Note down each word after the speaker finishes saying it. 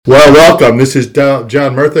Well, welcome. This is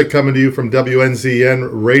John Murtha coming to you from WNZN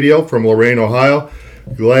Radio from Lorain, Ohio.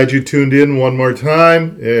 Glad you tuned in one more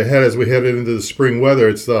time. As we headed into the spring weather,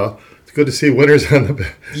 it's good to see winters in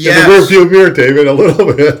the rearview mirror, David, a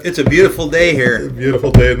little bit. It's a beautiful day here. A beautiful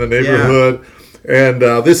day in the neighborhood. Yeah. And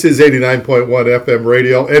this is 89.1 FM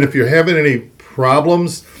radio. And if you're having any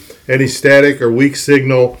problems, any static or weak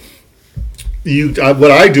signal,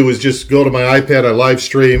 what I do is just go to my iPad, I live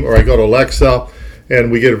stream, or I go to Alexa, and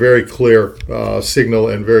we get a very clear signal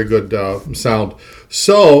and very good sound.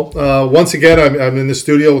 So, once again, I'm in the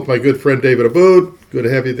studio with my good friend David Abood. Good to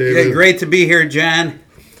have you, David. Yeah, great to be here, John.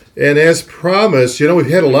 And as promised, we've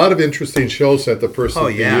had a lot of interesting shows at the first of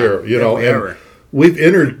the year. And we've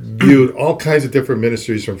interviewed all kinds of different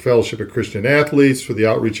ministries, from Fellowship of Christian Athletes, for the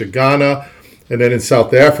outreach of Ghana, and then in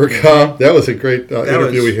South Africa. That was a great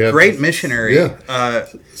interview we had. Great missionary. Yeah.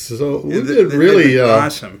 So we've been really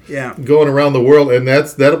awesome. Yeah. Going around the world, and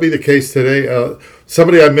that'll be the case today.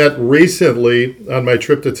 Somebody I met recently on my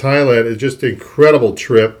trip to Thailand, is just an incredible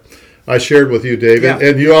trip. I shared with you, David,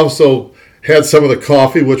 and you also had some of the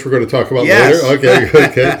coffee, which we're going to talk about later.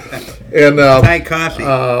 Okay. And Thai coffee.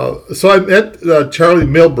 So I met Charlie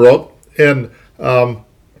Milbrodt, and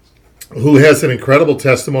who has an incredible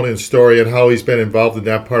testimony and story and how he's been involved in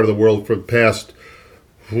that part of the world for the past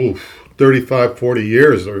 35, 40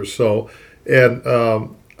 years or so. And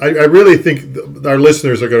I really think our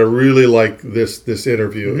listeners are going to really like this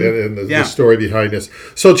interview and the story behind this.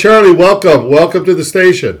 So, Charlie, welcome. Welcome to the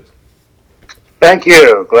station. Thank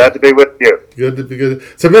you. Glad to be with you. Good to be good.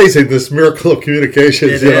 It's amazing, this miracle of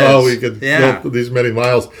communications, how we could go these many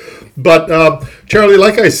miles. But, Charlie,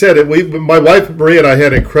 like I said, my wife Maria and I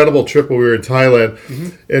had an incredible trip when we were in Thailand.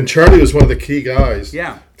 And Charlie was one of the key guys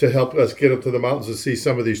to help us get up to the mountains to see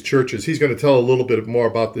some of these churches. He's going to tell a little bit more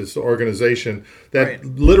about this organization that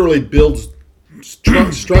literally builds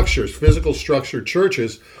structures, physical structured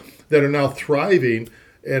churches that are now thriving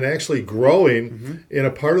and actually growing in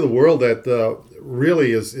a part of the world that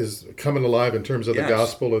really is coming alive in terms of the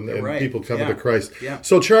gospel and people coming to Christ. Yeah.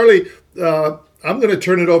 So, Charlie, I'm going to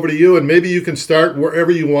turn it over to you, and maybe you can start wherever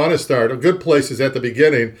you want to start. A good place is at the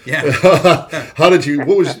beginning. Yeah.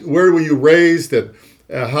 Where were you raised, and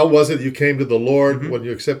how was it you came to the Lord when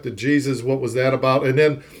you accepted Jesus? What was that about? And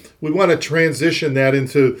then we want to transition that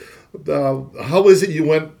into how is it you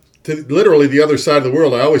went to literally the other side of the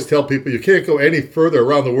world. I always tell people you can't go any further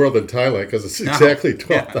around the world than Thailand, because it's exactly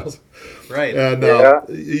 12,000. Yeah. Right. And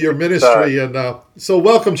your ministry. And so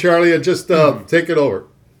welcome, Charlie, and just take it over.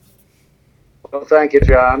 Well, thank you,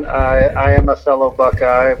 John. I am a fellow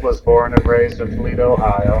Buckeye. Was born and raised in Toledo,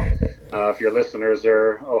 Ohio. If your listeners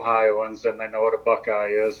are Ohioans, then they know what a Buckeye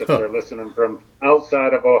is. If they're listening from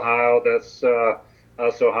outside of Ohio, that's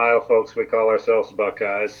us Ohio folks. We call ourselves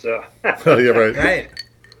Buckeyes. So. You're right. Right.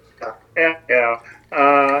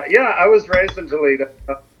 I was raised in Toledo,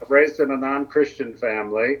 raised in a non-Christian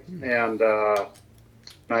family, and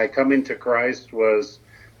my coming to Christ was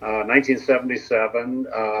 1977.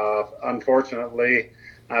 Unfortunately,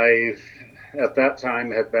 I, at that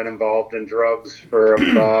time, had been involved in drugs for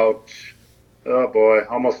about,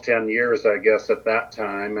 almost 10 years, I guess, at that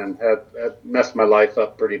time, and had messed my life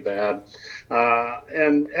up pretty bad.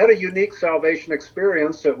 And had a unique salvation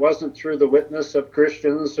experience. It wasn't through the witness of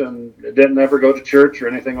Christians, and didn't ever go to church or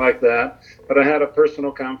anything like that. But I had a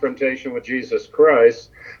personal confrontation with Jesus Christ.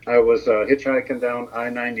 I was hitchhiking down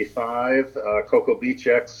I-95, Cocoa Beach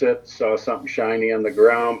exit, saw something shiny on the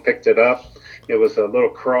ground, picked it up. It was a little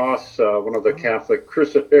cross, one of the Catholic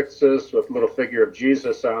crucifixes with a little figure of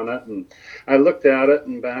Jesus on it. And I looked at it,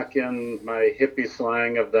 and back in my hippie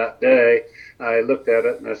slang of that day, I looked at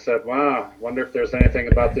it and I said, wow, wonder if there's anything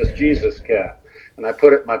about this Jesus cat. And I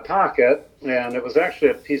put it in my pocket, and it was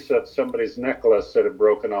actually a piece of somebody's necklace that had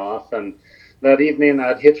broken off. And that evening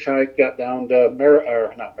I'd hitchhiked, got down to, not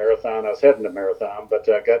Marathon, I was heading to Marathon, but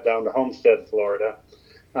got down to Homestead, Florida.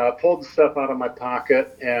 Pulled the stuff out of my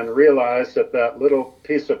pocket and realized that little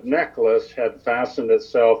piece of necklace had fastened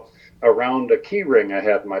itself around a key ring I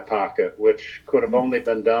had in my pocket, which could have only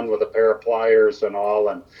been done with a pair of pliers and all.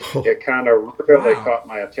 And it kind of really caught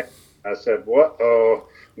my attention. I said,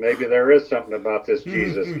 maybe there is something about this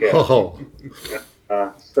Jesus cat.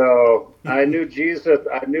 So I knew Jesus.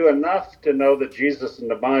 I knew enough to know that Jesus and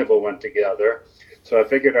the Bible went together. So I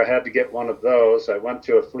figured I had to get one of those. I went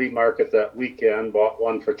to a flea market that weekend, bought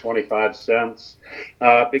one for 25 cents,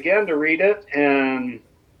 began to read it, and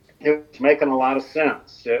it was making a lot of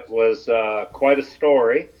sense. It was quite a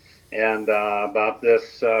story, and about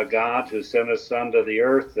this God who sent his son to the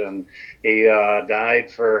earth, and he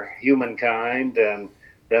died for humankind, and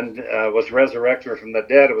then was resurrected from the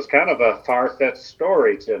dead. It was kind of a far-fetched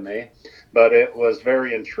story to me, but it was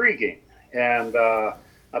very intriguing. And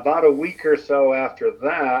about a week or so after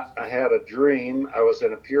that, I had a dream. I was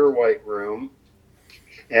in a pure white room,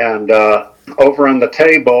 and over on the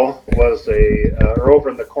table was or over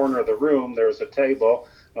in the corner of the room, there was a table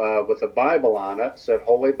with a Bible on it, said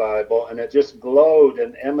Holy Bible, and it just glowed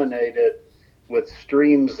and emanated with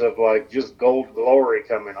streams of like just gold glory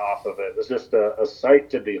coming off of it. It was just a sight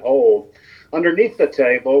to behold. Underneath the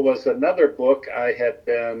table was another book I had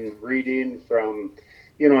been reading from,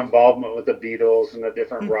 involvement with the Beatles and the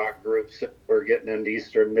different rock groups that were getting into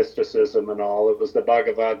Eastern mysticism and all. It was the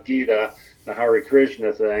Bhagavad Gita, the Hare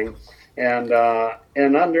Krishna thing. And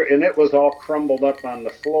it was all crumbled up on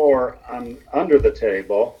the floor under the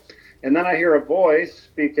table. And then I hear a voice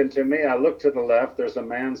speaking to me. I look to the left. There's a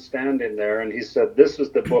man standing there, and he said, "This is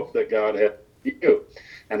the book that God had for you."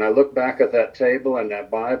 And I look back at that table, and that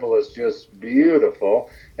Bible is just beautiful.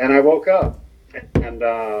 And I woke up, and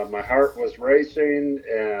my heart was racing,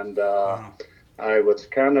 and I was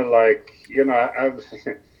kind of like,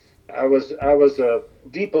 I was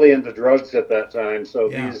deeply into drugs at that time, so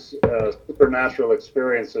these supernatural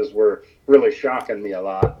experiences were really shocking me a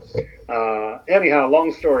lot. Anyhow,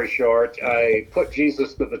 long story short, I put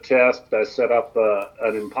Jesus to the test. I set up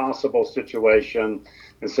an impossible situation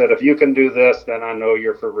and said, if you can do this, then I know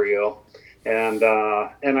you're for real. And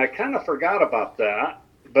I kind of forgot about that,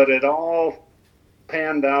 but it all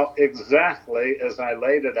panned out exactly as I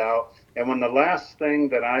laid it out. And when the last thing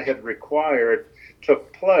that I had required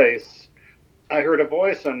took place, I heard a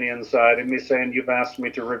voice on the inside of me saying, "You've asked me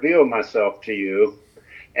to reveal myself to you."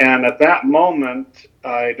 And at that moment,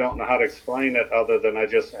 I don't know how to explain it other than I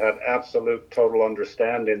just had absolute total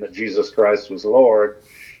understanding that Jesus Christ was Lord,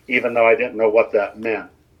 even though I didn't know what that meant.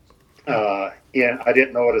 I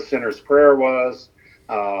didn't know what a sinner's prayer was,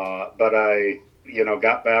 but I,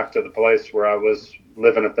 got back to the place where I was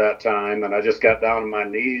living at that time, and I just got down on my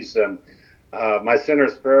knees, and my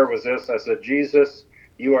sinner's prayer was this. I said, "Jesus,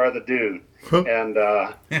 you are the dude, and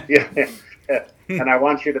and I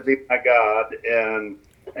want you to be my God."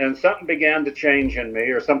 And something began to change in me,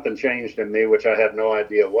 or something changed in me, which I had no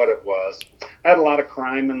idea what it was. I had a lot of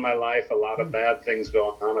crime in my life, a lot of bad things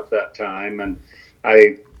going on at that time, and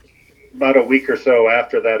about a week or so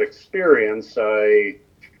after that experience, I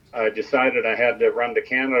decided I had to run to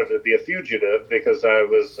Canada to be a fugitive because I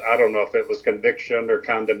don't know if it was conviction or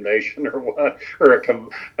condemnation or what, or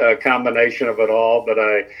a combination of it all, but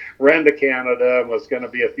I ran to Canada and was going to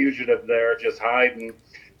be a fugitive there, just hiding.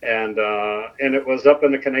 And it was up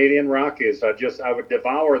in the Canadian Rockies. I would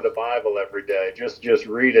devour the Bible every day, just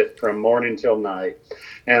read it from morning till night.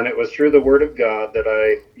 And it was through the Word of God that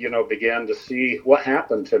I, began to see what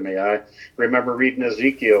happened to me. I remember reading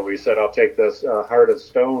Ezekiel. He said, "I'll take this heart of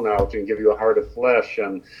stone out and give you a heart of flesh,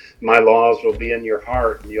 and my laws will be in your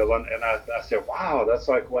heart." And I said, "Wow, that's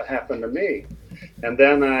like what happened to me." And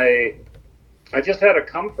then I just had a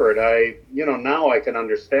comfort. Now I can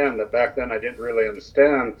understand that back then I didn't really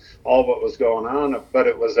understand all what was going on, but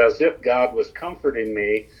it was as if God was comforting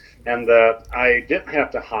me, and that I didn't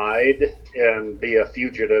have to hide and be a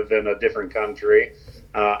fugitive in a different country.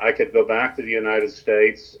 I could go back to the United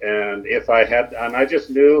States, and I just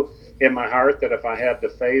knew in my heart that if I had to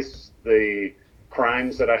face the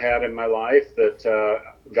crimes that I had in my life, that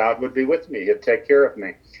God would be with me. He'd take care of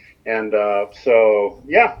me. And so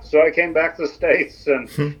I came back to the States and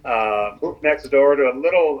moved next door to a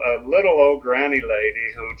little old granny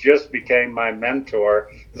lady who just became my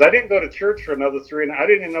mentor. Because I didn't go to church for another I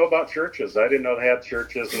didn't even know about churches. I didn't know they had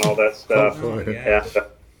churches and all that stuff.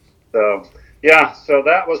 So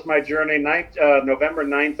that was my journey. November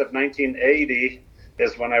 9th of 1980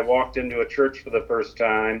 is when I walked into a church for the first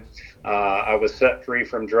time. I was set free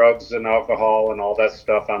from drugs and alcohol and all that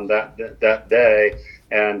stuff on that day.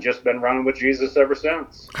 And just been running with Jesus ever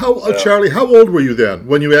since. Charlie, how old were you then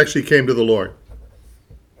when you actually came to the Lord?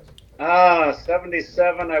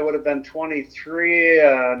 77, I would have been 23,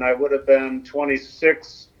 and I would have been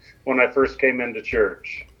 26 when I first came into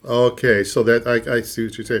church. Okay, so that I see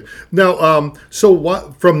what you're saying. Now,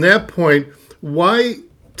 from that point, why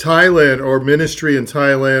Thailand or ministry in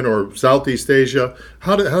Thailand or Southeast Asia?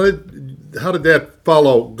 How did that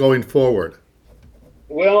follow going forward?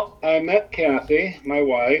 Well, I met Kathy, my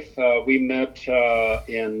wife. We met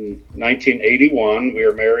in 1981. We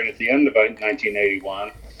were married at the end of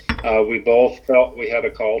 1981. We both felt we had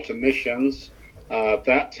a call to missions. At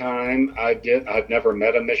that time, I'd never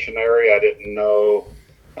met a missionary. I didn't know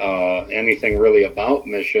anything really about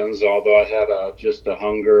missions, although I had just a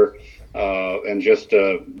hunger and just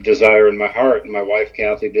a desire in my heart, and my wife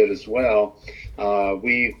Kathy did as well.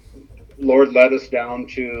 We Lord led us down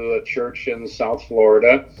to a church in South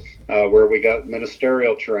Florida where we got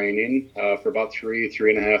ministerial training for about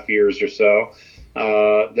 3.5 years or so.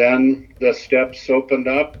 Then the steps opened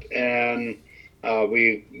up, and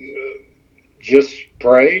we just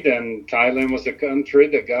prayed, and Thailand was a country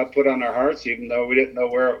that God put on our hearts, even though we didn't know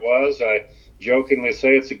where it was. I jokingly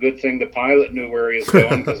say it's a good thing the pilot knew where he was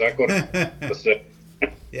going, because I could have.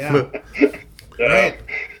 Yeah. Right.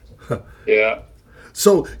 Yeah.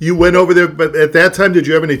 So you went over there, but at that time, did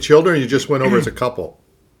you have any children, or you just went over as a couple?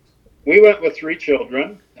 We went with 3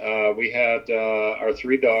 children. We had our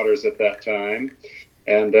 3 daughters at that time.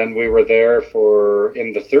 And then we were there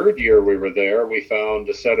in the 3rd year we were there, we found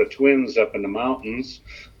a set of twins up in the mountains.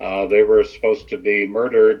 They were supposed to be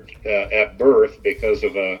murdered at birth because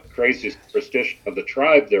of a crazy superstition of the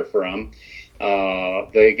tribe they're from.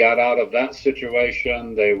 They got out of that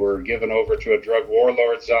situation. They were given over to a drug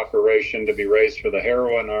warlord's operation to be raised for the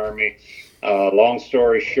heroin army. Long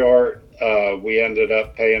story short, we ended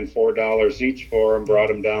up paying $4 each for them, brought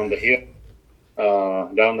them down the hill,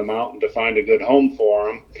 down the mountain to find a good home for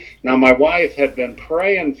them. Now, my wife had been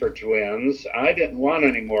praying for twins. I didn't want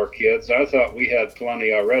any more kids. I thought we had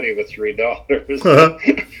plenty already with 3 daughters.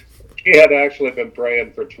 She had actually been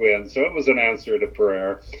praying for twins, so it was an answer to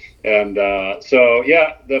prayer. And so,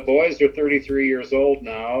 yeah, the boys are 33 years old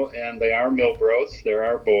now, and they are Milbrots. They're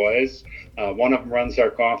our boys. One of them runs our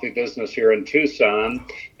coffee business here in Tucson,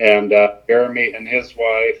 and Jeremy and his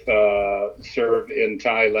wife serve in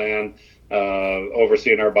Thailand,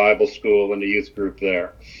 overseeing our Bible school and the youth group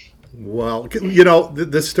there. Well,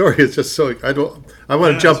 this story is just so, I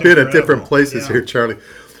want to jump in at different places here, Charlie.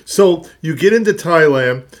 So you get into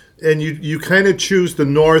Thailand, and you kind of choose the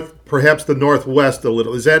north, perhaps the northwest a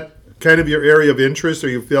little. Is that kind of your area of interest, or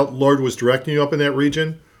you felt Lord was directing you up in that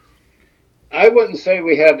region? I wouldn't say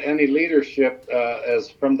we had any leadership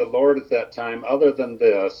as from the Lord at that time, other than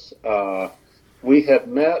this. We had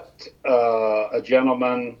met a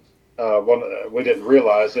gentleman. We didn't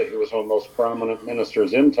realize it. He was one of the most prominent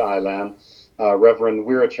ministers in Thailand, Reverend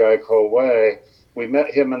Wirachai Kowe. We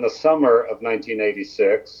met him in the summer of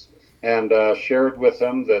 1986 and shared with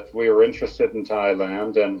him that we were interested in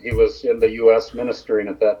Thailand, and he was in the U.S. ministering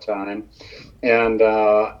at that time. And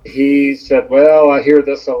he said, well, I hear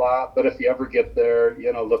this a lot, but if you ever get there,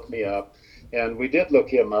 look me up. And we did look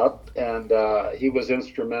him up, and he was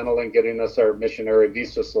instrumental in getting us our missionary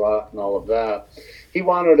visa slot and all of that. He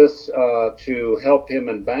wanted us to help him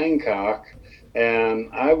in Bangkok, and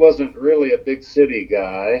I wasn't really a big city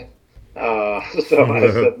guy. So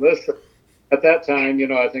I said, listen, at that time,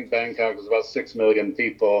 I think Bangkok was about 6 million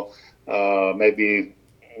people, maybe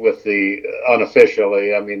with the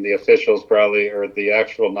unofficially. I mean, the officials probably, or the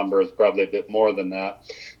actual number is probably a bit more than that.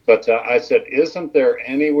 But I said, isn't there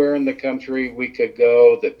anywhere in the country we could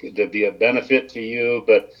go that could be a benefit to you,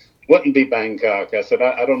 but wouldn't be Bangkok? I said,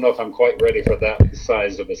 I don't know if I'm quite ready for that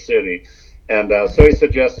size of a city. And so he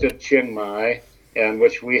suggested Chiang Mai, and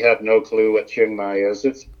which we had no clue what Chiang Mai is.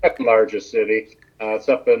 It's the second largest city. It's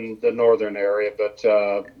up in the northern area, but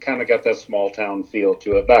kind of got that small town feel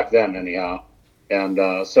to it back then, anyhow. And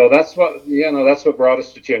so that's what brought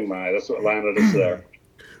us to Chiang Mai. That's what landed us there.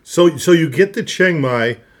 So you get to Chiang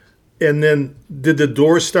Mai, and then did the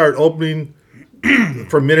doors start opening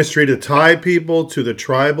for ministry to Thai people, to the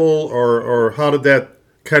tribal, or how did that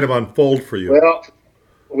kind of unfold for you? Well,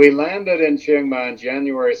 we landed in Chiang Mai on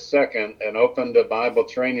January 2nd and opened a Bible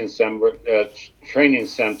training center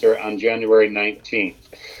on January 19th.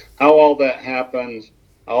 How all that happened,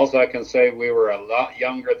 all I can say, we were a lot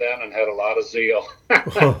younger then and had a lot of zeal.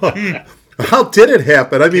 How did it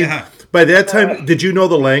happen? I mean, by that time, did you know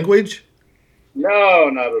the language? No,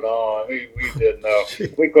 not at all. We didn't know.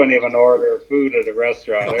 We couldn't even order food at a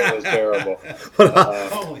restaurant. It was terrible.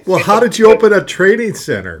 How did you open a training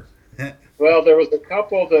center? Well, there was a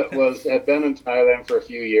couple that had been in Thailand for a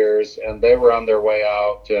few years, and they were on their way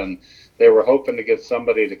out, and they were hoping to get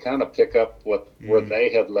somebody to kind of pick up where they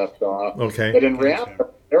had left off. Okay. But in reality,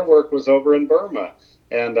 their work was over in Burma,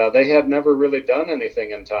 and they had never really done anything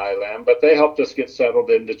in Thailand, but they helped us get settled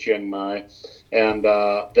into Chiang Mai, and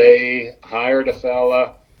they hired a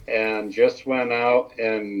fella and just went out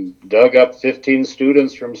and dug up 15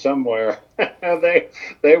 students from somewhere.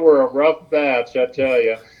 They were a rough batch, I tell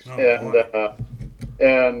you.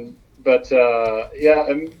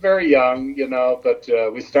 I'm very young, but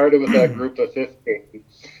we started with that group of 15,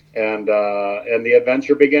 and the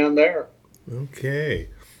adventure began there. Okay.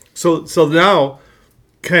 So now,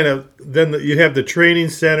 kind of, then you have the training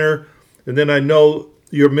center, and then I know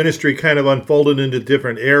your ministry kind of unfolded into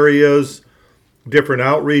different areas, different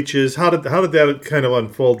outreaches. How did that kind of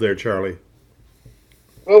unfold there, Charlie?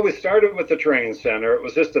 Well, we started with the training center. It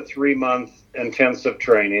was just a 3-month intensive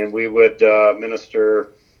training. We would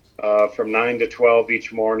minister from 9 to 12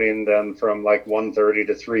 each morning, then from like 1:30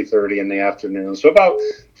 to 3:30 in the afternoon. So about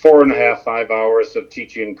 4.5, 5 hours of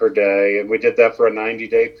teaching per day. And we did that for a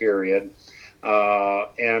 90-day period.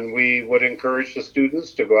 And we would encourage the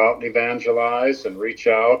students to go out and evangelize and reach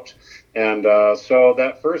out. And so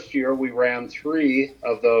that first year, we ran 3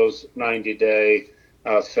 of those 90-day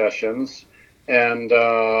sessions. And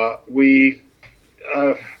we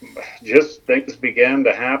just things began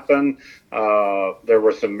to happen. There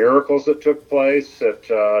were some miracles that took place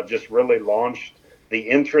that just really launched the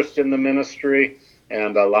interest in the ministry.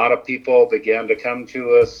 And a lot of people began to come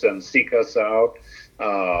to us and seek us out.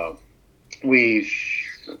 We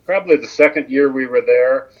probably the second year we were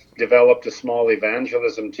there developed a small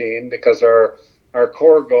evangelism team because our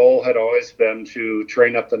core goal had always been to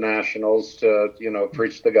train up the nationals to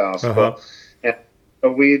preach the gospel. Uh-huh. And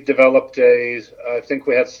so we developed I think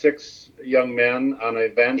we had 6 young men on an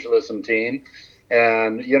evangelism team,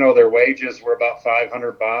 and their wages were about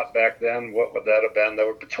 500 baht back then. What would that have been? They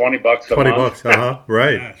were $20 a month. $20,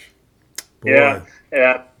 right? Yeah,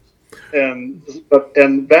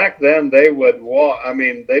 and back then they would walk. I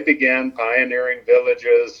mean, they began pioneering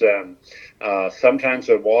villages, and sometimes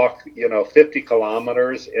would walk 50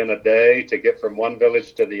 kilometers in a day to get from one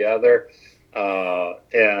village to the other.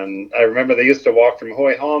 And I remember they used to walk from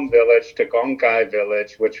Hoi Hom village to Gong Kai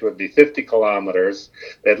village, which would be 50 kilometers.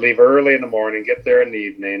 They'd leave early in the morning, get there in the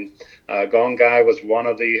evening. Gong Kai was one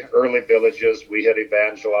of the early villages we had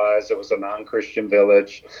evangelized. It was a non-Christian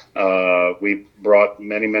village. We brought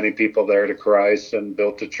many, many people there to Christ and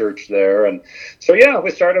built a church there. And so,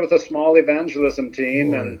 we started with a small evangelism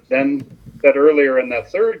team. And then that earlier in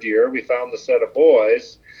that third year, we found the set of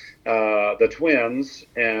boys, the twins,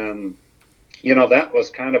 and that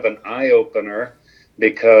was kind of an eye-opener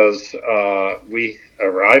because I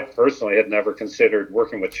personally had never considered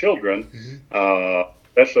working with children,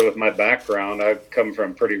 especially with my background. I've come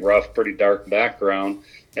from pretty rough, pretty dark background,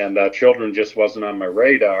 and children just wasn't on my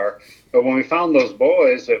radar. But when we found those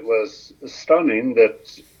boys, it was stunning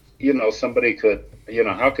that, somebody could,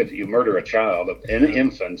 how could you murder a child, an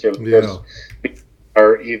infant? It was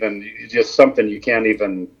or even just something you can't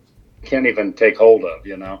even take hold of,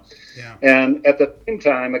 Yeah. And at the same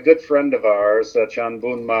time, a good friend of ours,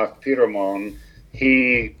 Chanbun Mak Piramon,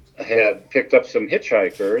 he had picked up some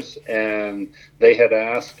hitchhikers, and they had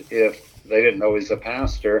asked if they didn't know he's a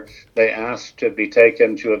pastor. They asked to be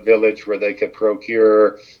taken to a village where they could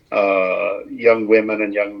procure young women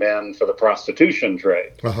and young men for the prostitution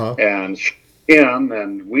trade. Uh-huh. And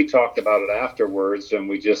and we talked about it afterwards, and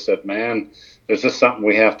we just said, man, there's just something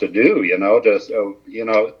we have to do,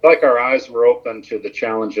 like our eyes were open to the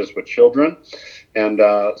challenges with children. And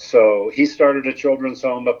so he started a children's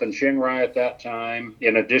home up in Chiang Rai at that time,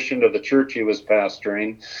 in addition to the church he was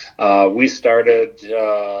pastoring. We started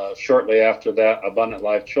shortly after that Abundant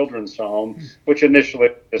Life Children's Home, which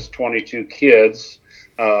initially was 22 kids,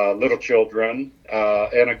 little children,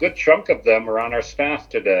 and a good chunk of them are on our staff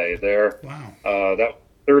today. They're that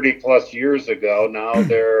 30 plus years ago. Now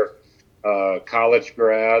they're college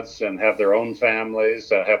grads and have their own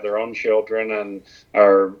families, have their own children, and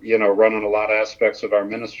are running a lot of aspects of our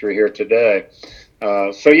ministry here today.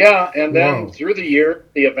 And then through the year,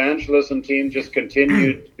 the evangelism team just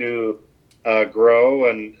continued to grow,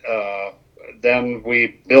 and then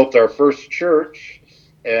we built our first church,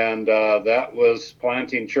 and that was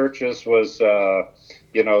planting churches was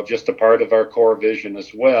just a part of our core vision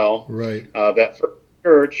as well. Right. That first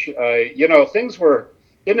church, things were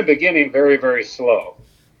in the beginning very, very slow.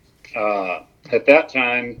 At that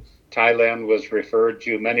time, Thailand was referred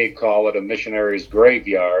to, many call it a missionary's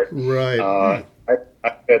graveyard. Right. I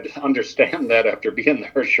could understand that after being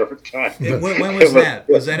there a short time. When was that?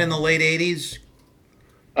 Was that in the late 80s?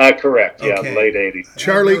 Correct, yeah, okay. Late 80s.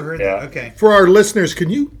 Charlie, okay. For our listeners,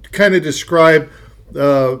 can you kind of describe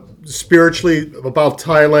spiritually about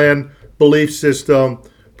Thailand, belief system,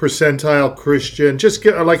 percentile Christian, just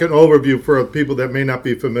get like an overview for people that may not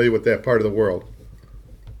be familiar with that part of the world?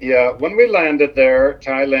 Yeah, when we landed there,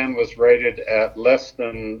 Thailand was rated at less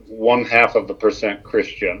than 0.5%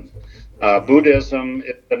 Christian. Buddhism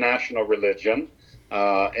is the national religion,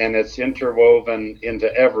 and it's interwoven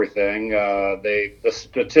into everything. The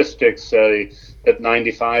statistics say that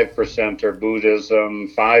 95% are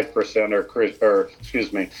Buddhism, 5% are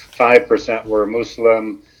 5% were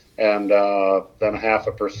Muslim, and then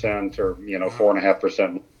 0.5% or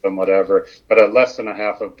 4.5% Muslim, whatever, but at less than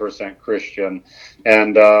 0.5% Christian.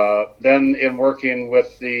 And then in working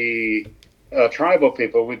with the tribal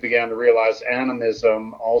people, we began to realize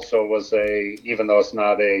animism also was even though it's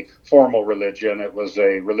not a formal religion, it was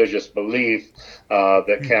a religious belief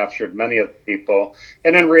that captured many of the people.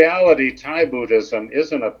 And in reality, Thai Buddhism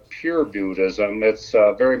isn't a pure Buddhism. It's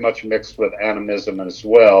very much mixed with animism as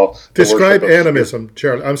well. Describe animism,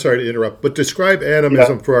 Charlie. I'm sorry to interrupt, but describe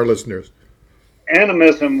animism for our listeners.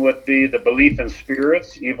 Animism would be the belief in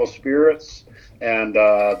spirits, evil spirits, and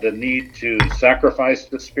the need to sacrifice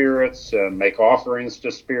to spirits and make offerings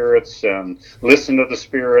to spirits and listen to the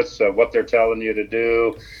spirits, what they're telling you to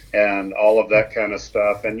do, and all of that kind of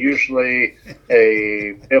stuff. And usually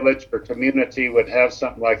a village or community would have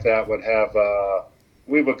something like that, would have,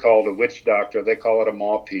 we would call it a witch doctor. They call it a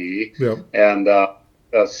maupee, and a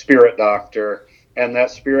spirit doctor. And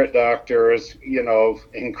that spirit doctor is,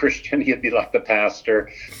 in Christianity, he'd be like the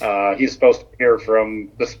pastor. He's supposed to hear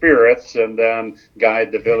from the spirits and then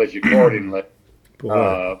guide the village accordingly.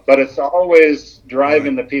 But it's always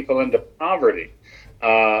driving the people into poverty.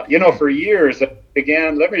 For years, it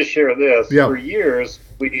began, let me just share this. Yeah. For years,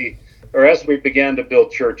 as we began to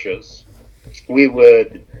build churches, we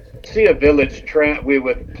would see a village, we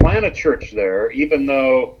would plant a church there, even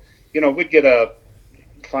though, we'd get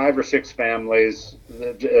 5 or 6 families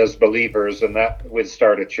as believers, and that would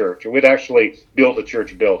start a church. We'd actually build a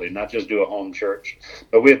church building, not just do a home church,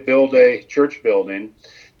 but we'd build a church building.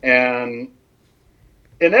 And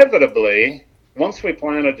inevitably, once we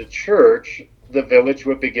planted a church, the village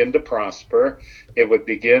would begin to prosper. It would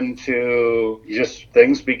begin to,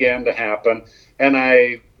 things began to happen. And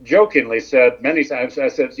I jokingly said many times, I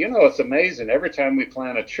said, it's amazing. Every time we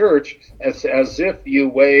plant a church, it's as if you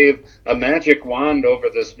wave a magic wand over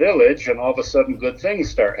this village and all of a sudden good things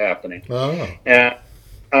start happening. Oh. And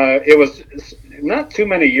it was not too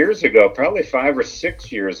many years ago, probably 5 or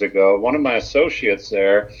 6 years ago, one of my associates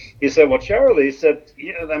there, he said, well, Charlie, he said,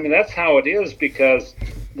 that's how it is, because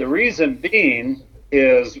the reason being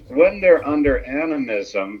is when they're under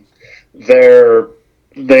animism,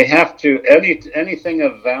 they have to, anything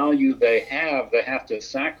of value they have to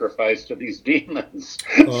sacrifice to these demons.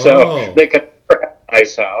 Oh. So they can never have a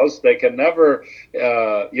nice house. They can never,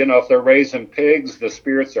 if they're raising pigs, the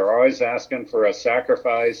spirits are always asking for a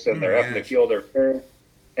sacrifice, and they're having to kill their pig.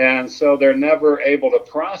 And so they're never able to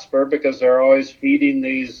prosper because they're always feeding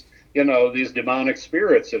these demonic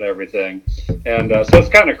spirits and everything. And so it's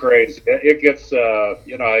kind of crazy. It gets,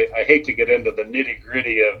 I hate to get into the nitty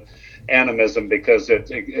gritty of animism because it's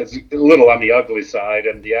a little on the ugly side,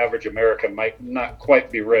 and the average American might not quite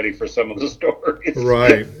be ready for some of the stories.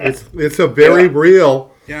 Right. It's a very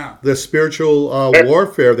real, the spiritual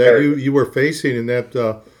warfare that you were facing in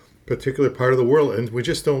that particular part of the world, and we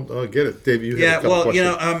just don't get it. Dave, you have a couple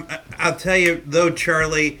questions. I'll tell you though,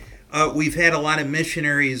 Charlie, we've had a lot of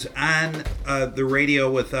missionaries on the radio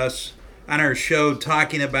with us on our show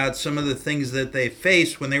talking about some of the things that they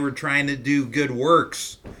faced when they were trying to do good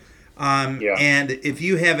works. And if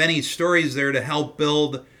you have any stories there to help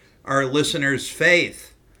build our listeners'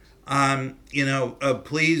 faith,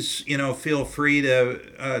 please, feel free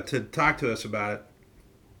to talk to us about it.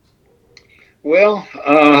 Well,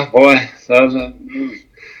 I'll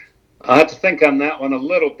have to think on that one a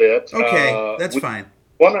little bit. Okay, that's fine.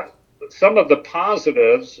 Some of the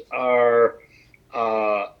positives are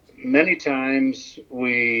many times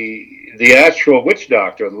the actual witch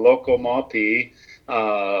doctor, the local maupee,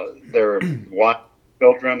 their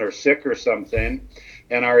children are sick or something,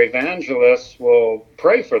 and our evangelists will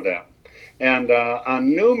pray for them. And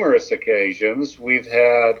on numerous occasions, we've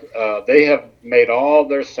had they have made all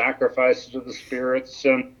their sacrifices to the spirits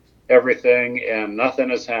and everything, and nothing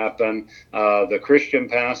has happened. The Christian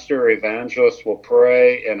pastor or evangelist will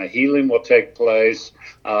pray, and a healing will take place.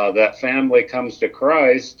 That family comes to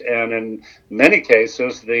Christ, and in many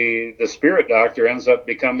cases, the spirit doctor ends up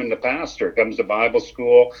becoming the pastor, comes to Bible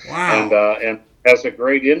school, and has a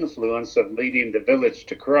great influence of leading the village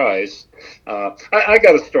to Christ. I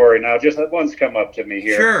got a story now, just that one's come up to me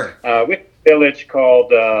here. Sure. We have a village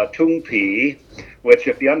called Tungpi, which,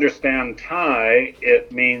 if you understand Thai,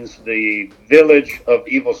 it means the village of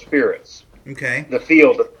evil spirits. Okay. The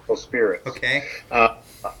field of evil spirits. Okay.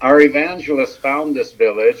 Our evangelists found this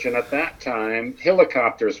village, and at that time,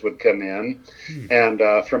 helicopters would come in and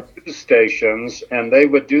from news stations, and they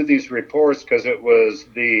would do these reports because it was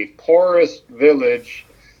the poorest village.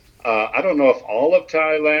 I don't know if all of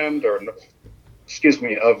Thailand or,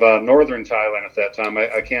 of northern Thailand at that time.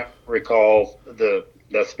 I can't recall the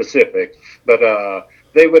specific, but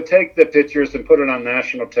they would take the pictures and put it on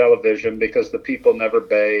national television because the people never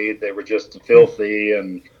bathed. They were just filthy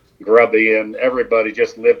and grubby, and everybody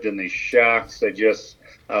just lived in these shacks. They just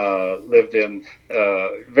lived in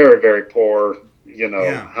very, very poor,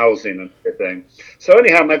 housing and everything. So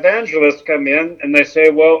anyhow, my evangelists come in and they say,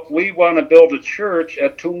 well, we want to build a church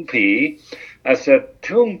at Tumpi. I said,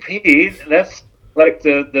 Tumpi, that's like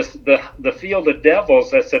the field of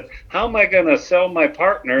devils. I said, how am I going to sell my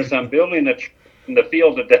partners? I'm building a church in the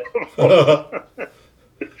field of devils.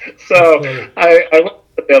 So I went to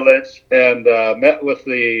the village and met with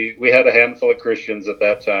we had a handful of Christians at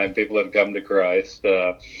that time. People had come to Christ.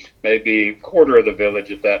 Maybe a quarter of the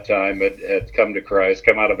village at that time had come to Christ,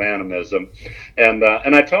 come out of animism. And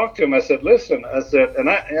I talked to him. I said, listen, I said, and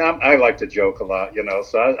I like to joke a lot,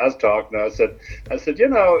 so I was talking. I said,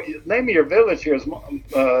 name of your village here is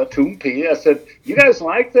Tumpi. I said, you guys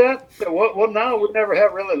like that? Well, no, we never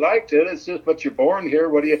have really liked it. It's just, but you're born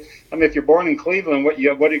here. If you're born in Cleveland, what are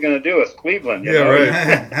you going to do? It's Cleveland.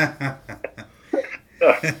 Right.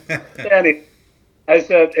 Anyway, I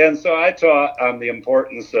said, and so I taught on the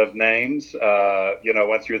importance of names,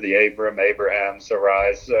 went through the Abraham,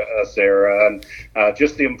 Sarai, Sarah, and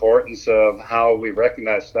just the importance of how we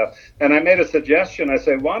recognize stuff. And I made a suggestion. I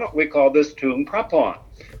said, why don't we call this Tung Prapon,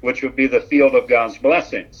 which would be the field of God's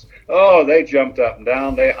blessings. Oh, they jumped up and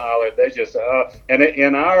down. They hollered. They just, and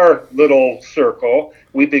in our little circle,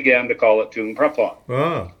 we began to call it Tung Prapon.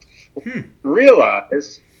 Wow.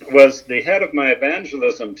 Realized was the head of my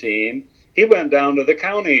evangelism team. He went down to the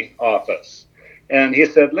county office and he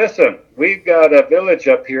said, listen, we've got a village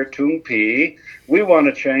up here, Tumpi. We want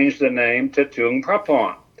to change the name to Tung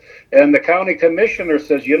Prapon. And the county commissioner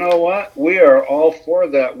says, you know what? We are all for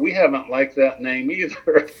that. We haven't liked that name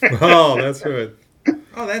either. Oh, that's good.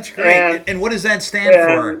 Oh, that's great. And what does that stand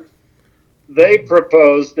for? They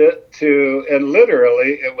proposed it and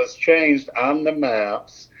literally it was changed on the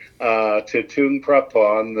maps to Tung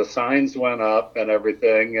Prapon. The signs went up and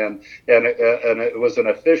everything, and it was an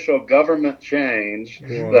official government change.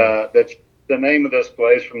 Wow. That the name of this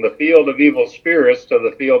place from the field of evil spirits to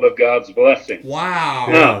the field of God's blessing. Wow!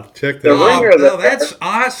 Now, check that out. That's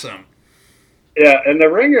awesome. Yeah, and the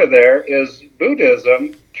ringer there is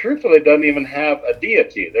Buddhism. Truthfully, doesn't even have a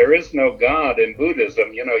deity. There is no God in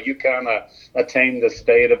Buddhism. You kind of attain the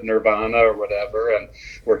state of nirvana or whatever, and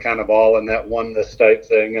we're kind of all in that oneness type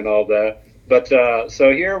thing and all that. But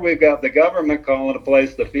so here we've got the government calling a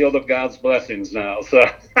place the field of God's blessings now. So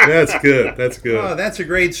that's good. That's good. Oh, that's a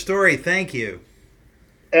great story. Thank you.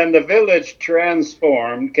 And the village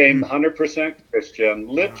transformed, came 100% Christian,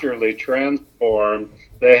 literally transformed.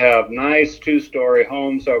 They have nice two-story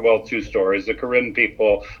homes, two stories. The Korean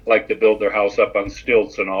people like to build their house up on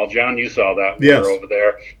stilts and all. John, you saw that when you were over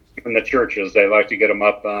there. In the churches, they like to get them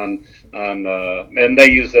up on and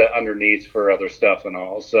they use it underneath for other stuff and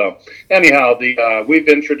all. So anyhow, we've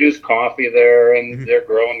introduced coffee there, and they're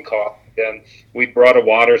growing coffee, and we brought a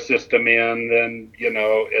water system in, and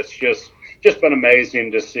it's just been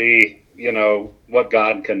amazing to see what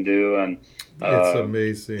God can do. And it's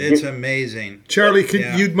amazing. It's amazing. Charlie,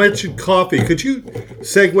 you mentioned coffee. Could you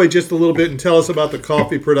segue just a little bit and tell us about the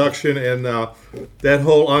coffee production and that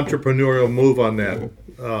whole entrepreneurial move on that,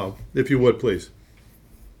 if you would, please?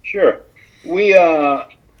 Sure. We I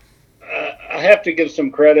have to give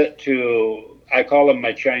some credit to, I call him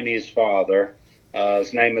my Chinese father.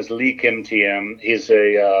 His name is Lee Kim Tiem. He's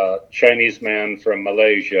a Chinese man from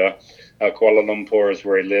Malaysia. Kuala Lumpur is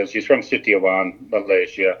where he lives. He's from Sitiawan,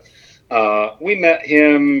 Malaysia. We met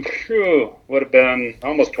him, would have been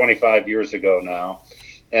almost 25 years ago now.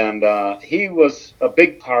 And he was a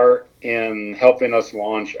big part in helping us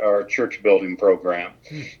launch our church building program.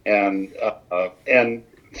 And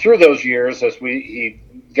through those years, he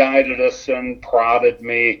guided us and prodded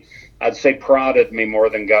me. I'd say prodded me more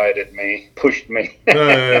than guided me, pushed me.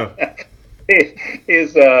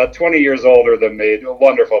 He's 20 years older than me. A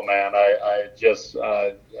wonderful man. I just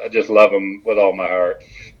love him with all my heart.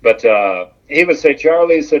 But he would say,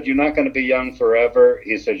 Charlie, he said, you're not going to be young forever.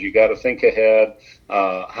 He says, you got to think ahead.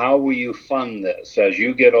 How will you fund this? As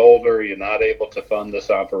you get older, you're not able to fund this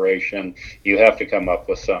operation. You have to come up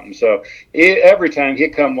with something. So every time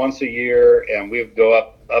he'd come once a year, and we'd go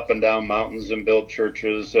up and down mountains and build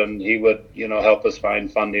churches, and he would, help us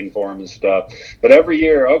find funding for him and stuff. But every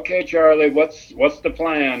year, okay, Charlie, what's the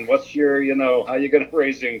plan? What's your, how you going to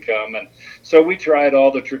raise income? And so we tried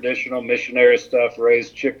all the traditional missionary stuff,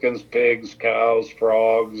 raised chickens, pigs, cows,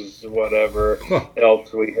 frogs, whatever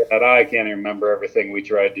else we had. I can't even remember everything we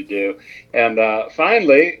tried to do. And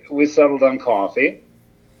finally, we settled on coffee.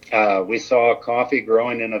 We saw coffee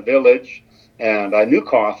growing in a village. And I knew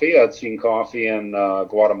coffee. I'd seen coffee in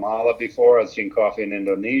Guatemala before. I'd seen coffee in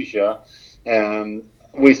Indonesia. And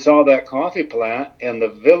we saw that coffee plant, and the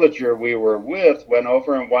villager we were with went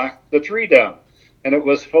over and whacked the tree down. and it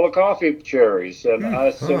was full of coffee cherries. And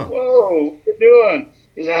I said, "Whoa, what are you doing?"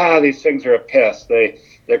 He said, "These things are a pest.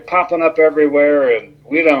 They're popping up everywhere, and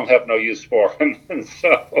we don't have no use for them." And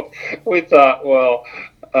so we thought, well,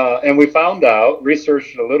 and we found out,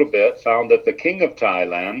 researched a little bit, found that the king of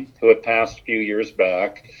Thailand, who had passed a few years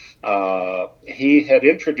back, he had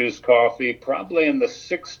introduced coffee probably in the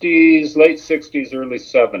 60s, late 60s, early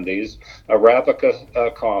 70s,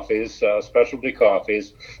 Arabica coffees, specialty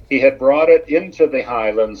coffees. He had brought it into the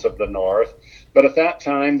highlands of the north, but at that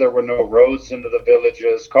time there were no roads into the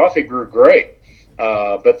villages. Coffee grew great,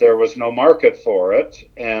 but there was no market for it.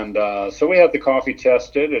 And so we had the coffee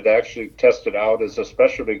tested. It actually tested out as a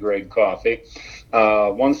specialty grade coffee.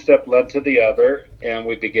 One step led to the other, and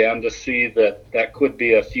we began to see that could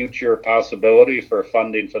be a future possibility for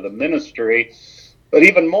funding for the ministry. But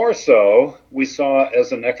even more so, we saw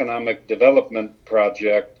as an economic development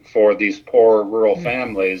project for these poor rural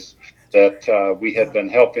families that we had been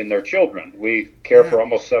helping their children. We care for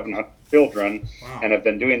almost 700 children and have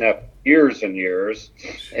been doing that for years and years.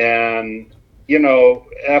 And, you know,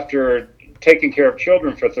 after taking care of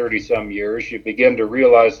children for 30-some years, you begin to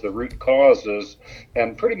realize the root causes,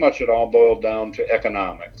 and pretty much it all boiled down to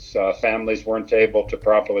economics. Families weren't able to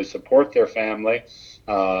properly support their family,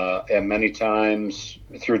 and many times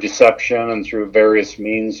through deception and through various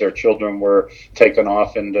means, their children were taken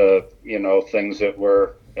off into, you know, things that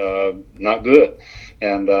were not good,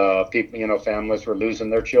 and people, you know, families were losing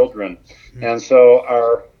their children. And so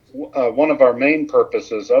our one of our main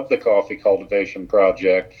purposes of the coffee cultivation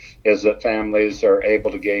project is that families are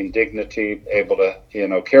able to gain dignity, able to, you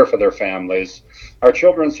know, care for their families. Our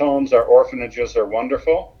children's homes, our orphanages are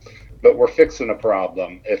wonderful, but we're fixing a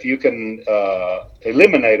problem. If you can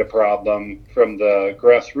eliminate a problem from the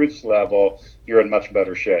grassroots level, you're in much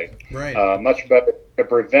better shape. Right. Much better to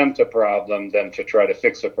prevent a problem than to try to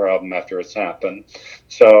fix a problem after it's happened.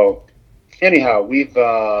 So anyhow, we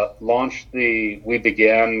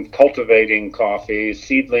began cultivating coffee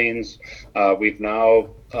seedlings. We've now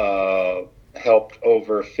helped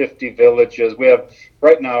over 50 villages. We have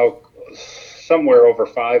right now somewhere over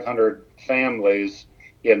 500 families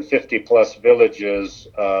in 50 plus villages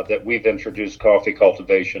that we've introduced coffee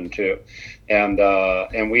cultivation to.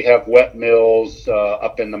 And we have wet mills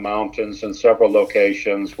up in the mountains in several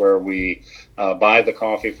locations where we buy the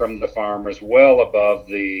coffee from the farmers well above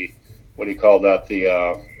the, what do you call that?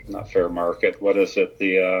 The, not fair market. What is it?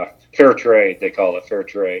 The fair trade. They call it fair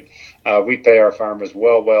trade. We pay our farmers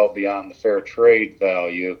well beyond the fair trade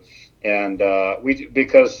value. And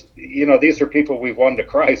because, you know, these are people we've won to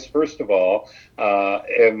Christ, first of all,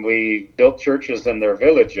 and we built churches in their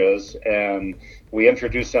villages, and we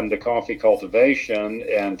introduce them to coffee cultivation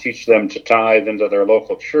and teach them to tithe into their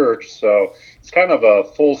local church. So it's kind of a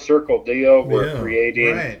full circle deal. We're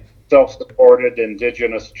creating self-supported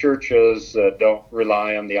indigenous churches that don't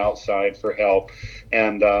rely on the outside for help,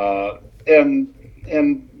 and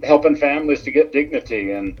helping families to get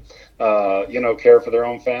dignity and you know, care for their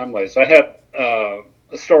own families. I had a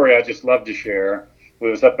story I just love to share. We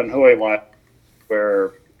was up in Hawaii,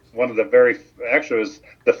 where one of the actually it was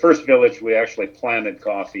the first village we actually planted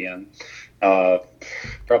coffee in,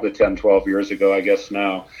 probably 10, 12 years ago, I guess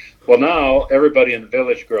now. Well, now everybody in the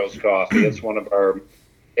village grows coffee. It's one of our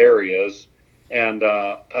areas. And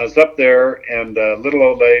I was up there, and a little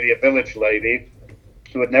old lady, a village lady,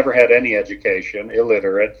 who had never had any education,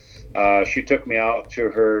 illiterate, she took me out to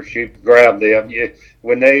her. She grabbed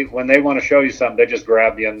when they want to show you something, they just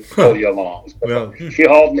grab you and pull you along. So she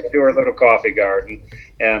hauled me to her little coffee garden,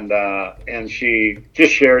 and she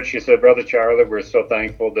just shared. She said, "Brother Charlie, we're so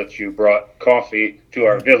thankful that you brought coffee to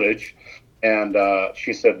our village." And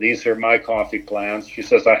she said, "These are my coffee plants." She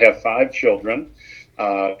says, "I have 5 children."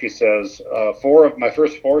 She says, 4 of my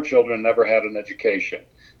first 4 children never had an education.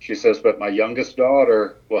 She says, but my youngest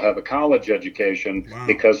daughter will have a college education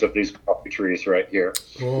because of these coffee trees right here.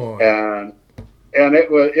 Oh. And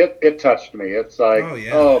it touched me. It's like,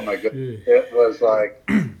 oh my goodness. It was like,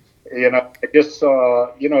 you know, I just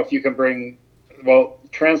saw, you know, if you can bring,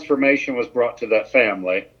 transformation was brought to that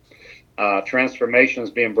family. Transformation is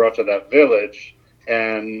being brought to that village,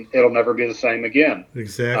 and it'll never be the same again.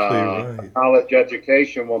 Exactly right. College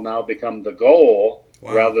education will now become the goal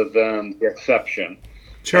rather than the exception.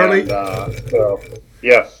 Charlie,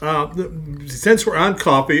 yes. Since we're on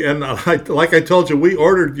coffee, and like I told you, we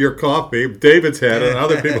ordered your coffee. David's had it, and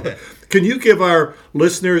other people. Can you give our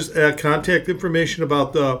listeners contact information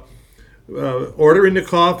about the ordering the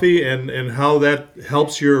coffee and how that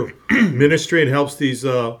helps your ministry and helps these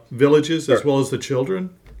villages as well as the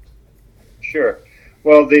children? Sure.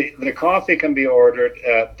 Well, the coffee can be ordered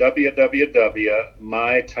at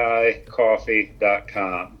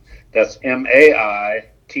www.maithaicoffee.com. That's MAITHAI,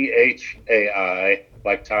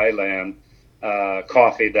 like Thailand,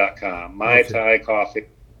 coffee.com,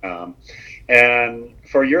 maithaicoffee.com. And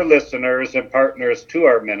for your listeners and partners to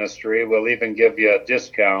our ministry, we'll even give you a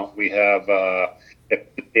discount. We have the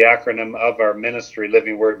acronym of our ministry,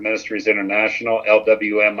 Living Word Ministries International,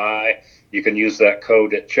 LWMI. You can use that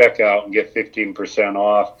code at checkout and get 15%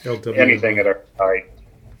 off LWMI. Anything at our site.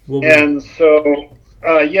 And so,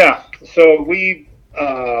 so we,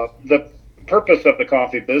 the purpose of the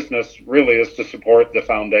coffee business really is to support the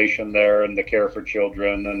foundation there and the care for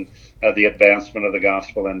children and the advancement of the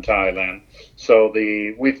gospel in Thailand. So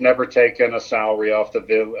we've never taken a salary off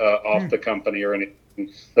the company or anything.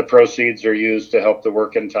 The proceeds are used to help the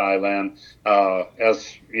work in Thailand.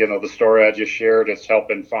 As you know, the story I just shared, it's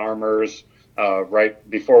helping farmers. Right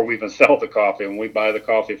before we even sell the coffee, when we buy the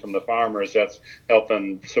coffee from the farmers, that's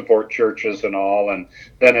helping support churches and all. And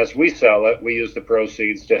then as we sell it, we use the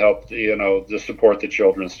proceeds to help, to support the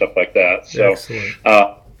children and stuff like that. So,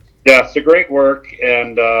 it's a great work,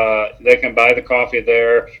 and they can buy the coffee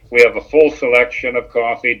there. We have a full selection of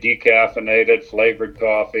coffee, decaffeinated, flavored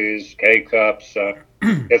coffees, K-cups.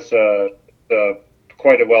 It's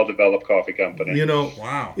quite a well-developed coffee company.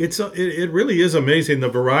 Wow! It really is amazing, the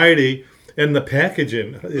variety. And the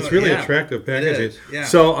packaging, it's really attractive packaging. Yeah.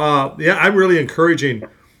 So, I'm really encouraging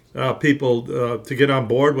people to get on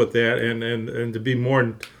board with that and to be more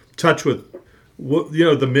in touch with,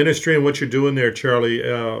 the ministry and what you're doing there, Charlie.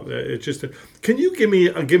 It's just, can you give me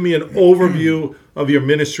an overview of your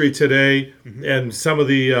ministry today and some of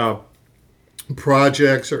the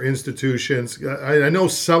projects or institutions? I know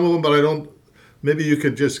some of them, but I don't. Maybe you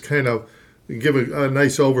could just kind of give a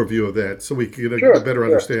nice overview of that so we can get a better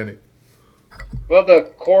understanding. Well,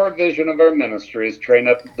 the core vision of our ministry is train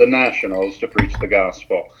up the nationals to preach the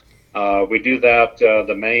gospel. We do that.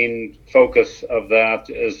 The main focus of that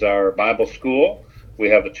is our Bible school. We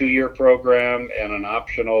have a 2-year program and an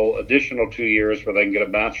optional additional 2 years where they can get a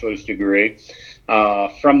bachelor's degree.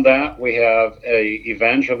 From that, we have a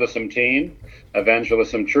evangelism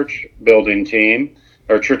church building team,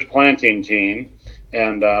 or church planting team,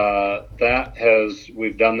 and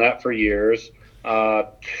we've done that for years.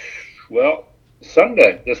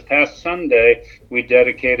 This past Sunday, we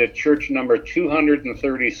dedicated church number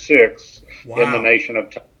 236 in the nation of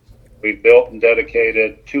Thailand. We built and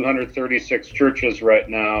dedicated 236 churches right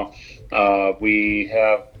now. We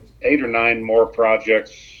have 8 or 9 more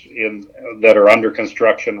projects that are under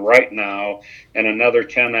construction right now, and another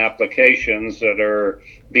 10 applications that are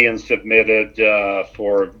being submitted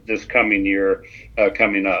for this coming year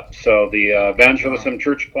coming up. So the evangelism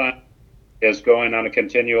church plan is going on a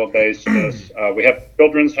continual basis. We have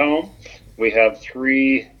children's home. We have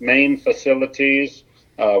 3 main facilities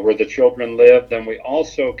where the children live. Then we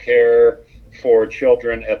also care for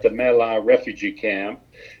children at the Mela refugee camp.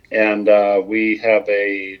 And we have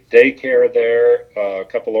a daycare there, a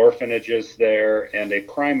couple orphanages there, and a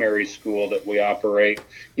primary school that we operate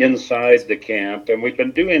inside the camp. And we've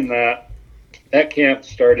been doing that. That camp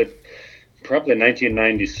started probably in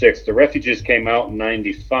 1996. The refugees came out in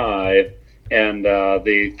 95. And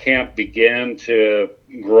the camp began to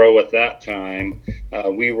grow at that time.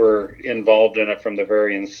 We were involved in it from the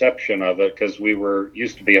very inception of it because we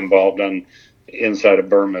used to be involved inside of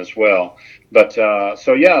Burma as well. But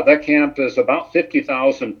that camp is about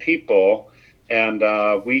 50,000 people, and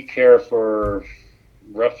we care for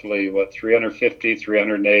roughly 350,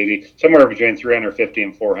 380, somewhere between 350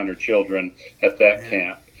 and 400 children at that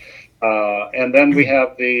camp. And then we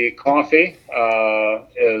have the coffee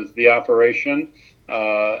is the operation,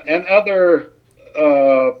 and other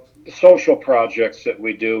social projects that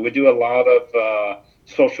we do. We do a lot of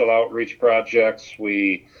social outreach projects.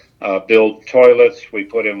 We build toilets. We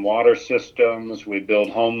put in water systems. We build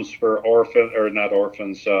homes for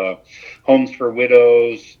homes for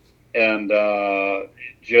widows, and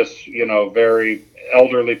very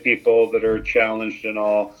elderly people that are challenged and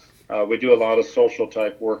all. We do a lot of social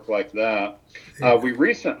type work like that. We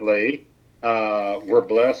recently were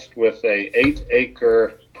blessed with a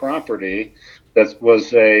 8-acre property that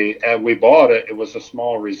was we bought it. It was a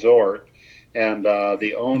small resort, and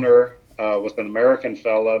the owner was an American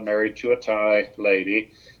fella married to a Thai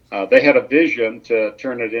lady. They had a vision to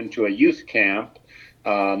turn it into a youth camp.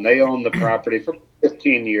 They owned the property for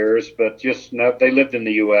 15 years, but they lived in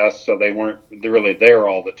the U.S., so they weren't really there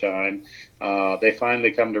all the time. They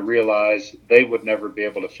finally come to realize they would never be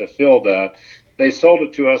able to fulfill that. They sold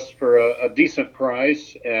it to us for a decent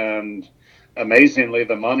price, and amazingly,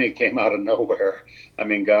 the money came out of nowhere. I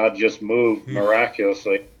mean, God just moved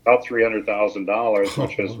miraculously, about $300,000,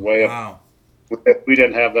 which is way up. We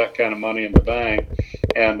didn't have that kind of money in the bank,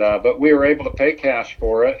 and but we were able to pay cash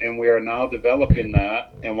for it, and we are now developing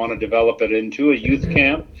that and want to develop it into a youth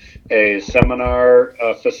camp, a seminar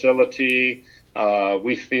facility.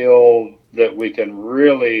 We feel that we can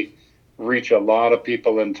really reach a lot of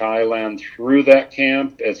people in Thailand through that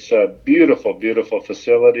camp. It's a beautiful, beautiful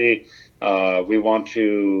facility. We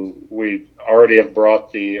already have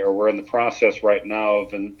we're in the process right now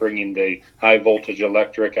of bringing the high voltage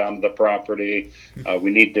electric onto the property.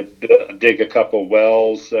 We need to dig a couple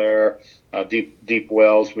wells there, deep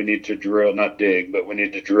wells. We need to drill, not dig, but we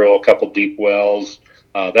need to drill a couple deep wells.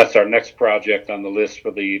 That's our next project on the list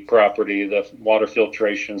for the property, the water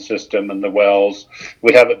filtration system and the wells.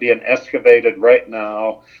 We have it being excavated right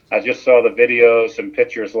now. I just saw the videos and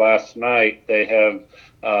pictures last night. They have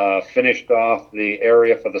finished off the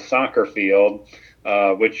area for the soccer field,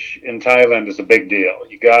 which in Thailand is a big deal.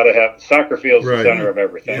 You got to have soccer field's the center of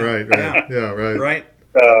everything. Right. Right.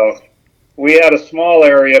 So we had a small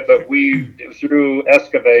area, but through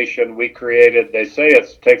excavation, we created, they say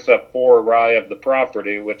it takes up 4 rai of the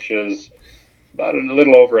property, which is about a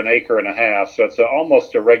little over an acre and a half. So it's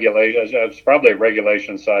almost it's probably a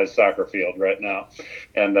regulation-sized soccer field right now.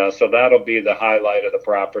 And so that'll be the highlight of the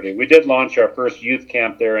property. We did launch our first youth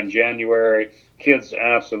camp there in January. Kids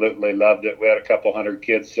absolutely loved it. We had a couple hundred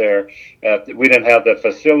kids there. We didn't have the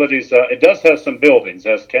facilities. It does have some buildings.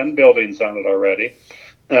 It has 10 buildings on it already.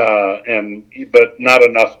 But not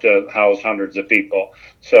enough to house hundreds of people.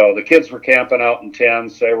 So the kids were camping out in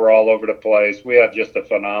tents. They were all over the place. We had just a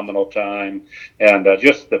phenomenal time, and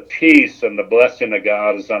just the peace and the blessing of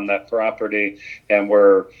God is on that property. And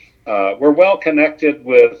we're well connected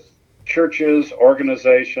with churches,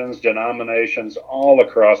 organizations, denominations all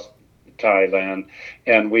across Thailand,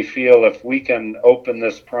 and we feel if we can open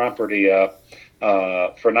this property up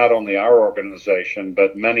for not only our organization,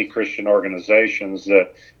 but many Christian organizations,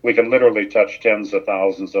 that we can literally touch tens of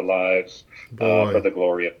thousands of lives for the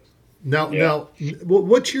glory of God. Now,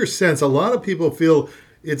 what's your sense? A lot of people feel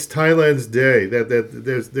it's Thailand's day,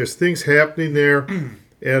 that there's things happening there,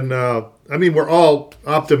 and I mean, we're all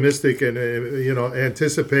optimistic and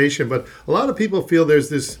anticipation, but a lot of people feel there's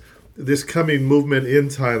this coming movement in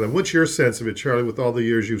Thailand. What's your sense of it, Charlie, with all the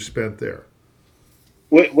years you've spent there?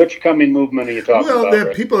 Which coming movement are you talking about? Well,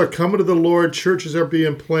 that people are coming to the Lord, churches are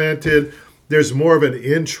being planted, there's more of an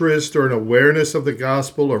interest or an awareness of the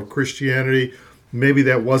gospel or Christianity, maybe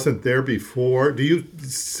that wasn't there before. Do you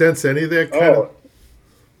sense any of that kind of?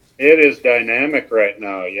 It is dynamic right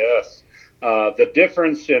now, yes. The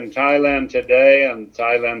difference in Thailand today and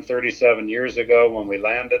Thailand 37 years ago when we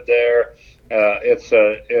landed there,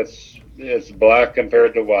 it's black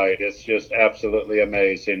compared to white. It's just absolutely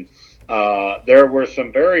amazing. There were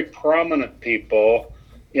some very prominent people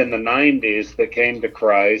in the 90s that came to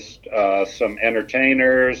Christ, some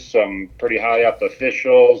entertainers, some pretty high up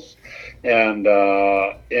officials, and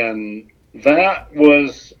that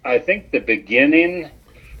was, I think, the beginning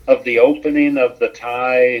of the opening of the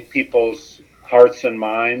Thai people's hearts and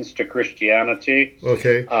minds to Christianity.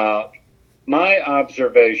 Okay. My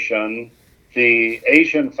observation, the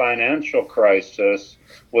Asian financial crisis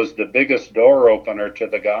was the biggest door opener to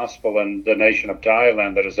the gospel in the nation of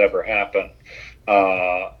Thailand that has ever happened.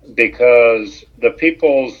 Because the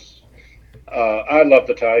people's, I love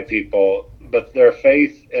the Thai people, but their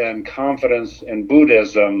faith and confidence in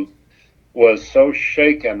Buddhism was so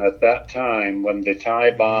shaken at that time when the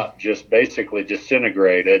Thai baht just basically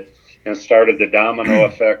disintegrated and started the domino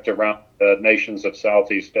effect around the nations of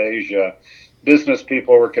Southeast Asia. Business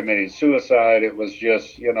people were committing suicide. It was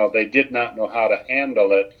just, they did not know how to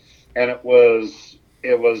handle it. And it was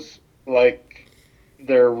like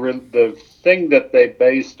the thing that they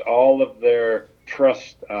based all of their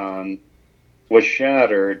trust on was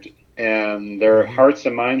shattered, and their hearts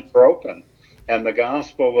and minds were open. And the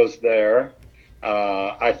gospel was there.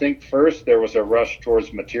 I think first there was a rush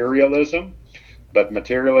towards materialism, but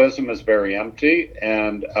materialism is very empty.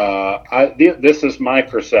 And this is my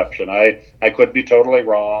perception. I could be totally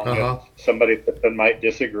wrong. Uh-huh. Somebody might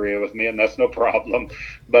disagree with me, and that's no problem.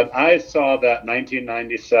 But I saw that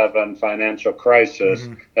 1997 financial crisis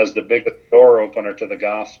as the biggest door opener to the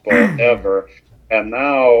gospel ever. And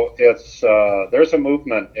now there's a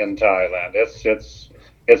movement in Thailand.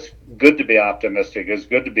 It's good to be optimistic. It's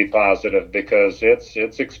good to be positive because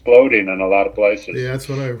it's exploding in a lot of places. Yeah, that's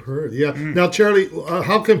what I've heard. Yeah. Now, Charlie,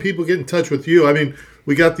 how can people get in touch with you? I mean,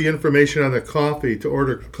 we got the information on the coffee to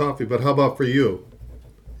order coffee, but how about for you?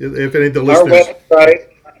 If any of the listeners.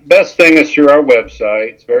 Best thing is through our website.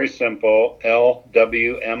 It's very simple,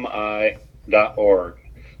 lwmi.org.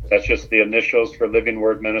 That's just the initials for Living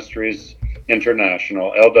Word Ministries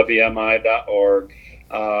International, lwmi.org.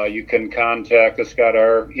 You can contact us, got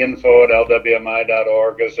our info at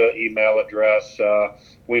lwmi.org as an email address.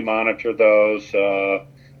 We monitor those.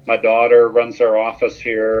 My daughter runs our office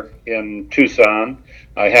here in Tucson.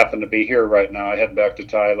 I happen to be here right now. I head back to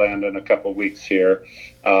Thailand in a couple weeks here.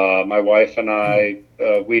 My wife and I,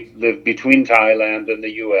 we live between Thailand and the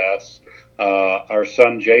U.S. Our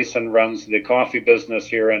son Jason runs the coffee business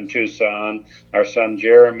here in Tucson. Our son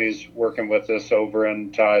Jeremy's working with us over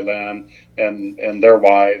in Thailand, and their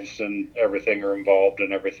wives and everything are involved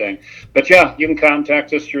in everything. But yeah, you can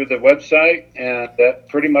contact us through the website, and that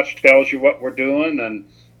pretty much tells you what we're doing. And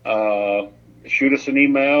shoot us an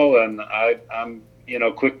email, and I'm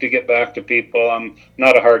quick to get back to people. I'm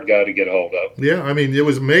not a hard guy to get a hold of. Yeah, I mean, it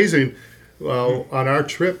was amazing. On our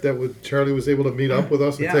trip Charlie was able to meet up with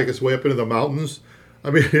us and take us way up into the mountains. I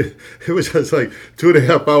mean, it was just like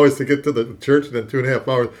 2.5 hours to get to the church and then 2.5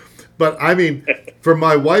 hours. But I mean, for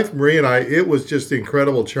my wife, Marie, and I, it was just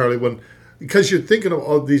incredible, Charlie, because you're thinking of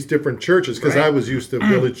all these different churches, because I was used to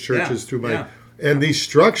village churches through my, and these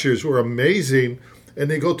structures were amazing, and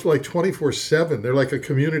they go to like 24/7. They're like a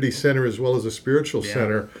community center as well as a spiritual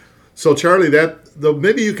center. So, Charlie,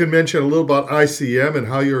 maybe you can mention a little about ICM and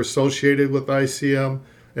how you're associated with ICM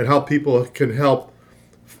and how people can help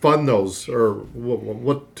fund those, or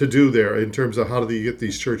what to do there in terms of how do you get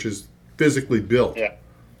these churches physically built. Yeah.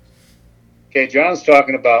 Okay, John's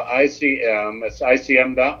talking about ICM. It's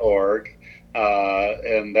ICM.org,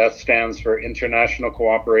 and that stands for International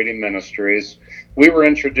Cooperating Ministries. We were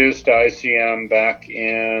introduced to ICM back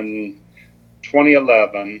in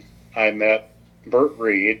 2011. I met Bert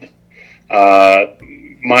Reed,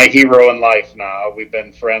 my hero in life now. We've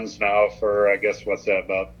been friends now for, I guess,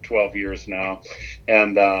 about 12 years now.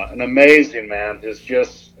 And an amazing man who's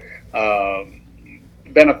just been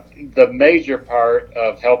the major part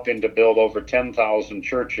of helping to build over 10,000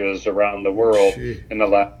 churches around the world in the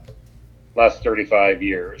last 35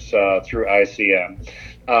 years through ICM.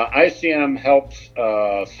 ICM helps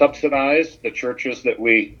subsidize the churches that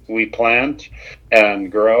we plant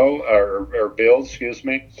and grow or build,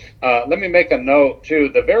 Let me make a note, too.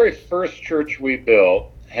 The very first church we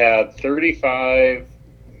built had 35,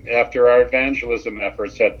 after our evangelism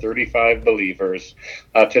efforts, had 35 believers.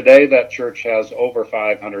 Today, that church has over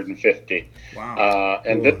 550. Wow.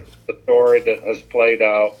 And this is a story that has played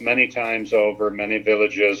out many times over, many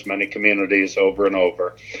villages, many communities over and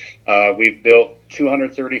over. We've built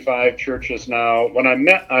 235 churches now. When I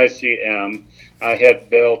met ICM, we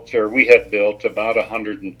had built about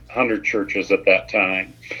 100 churches at that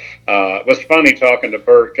time. It was funny talking to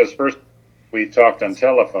Bert, because first we talked on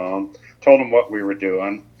telephone, told him what we were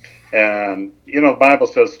doing. And, the Bible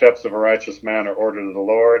says steps of a righteous man are ordered of the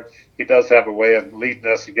Lord. He does have a way of leading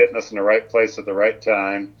us and getting us in the right place at the right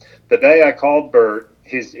time. The day I called Bert,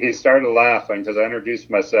 he started laughing because I introduced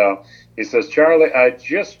myself. He says, "Charlie, I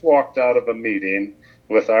just walked out of a meeting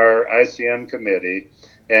with our ICM committee,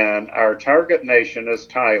 and our target nation is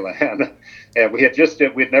Thailand." And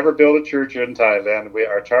we'd never built a church in Thailand.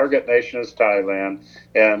 Our target nation is Thailand.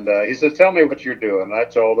 And he said, "Tell me what you're doing." And I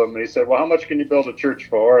told him, and he said, "Well, how much can you build a church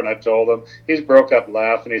for?" And I told him. He broke up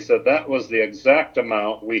laughing. He said that was the exact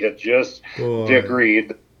amount we had just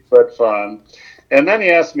agreed, but fun. And then he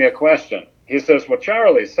asked me a question. He says, "Well,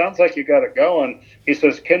 Charlie, sounds like you got it going." He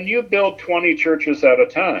says, "Can you build 20 churches at a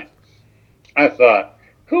time?" I thought,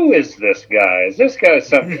 who is this guy? Is this guy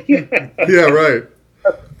something? Yeah, right.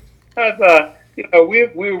 I thought, we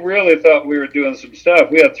really thought we were doing some stuff.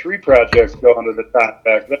 We had 3 projects going at the time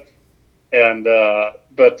back then. And,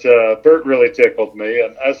 but Bert really tickled me.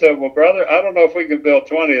 And I said, "Well, brother, I don't know if we can build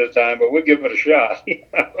 20 at a time, but we'll give it a shot."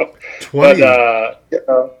 20?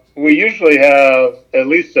 But, we usually have at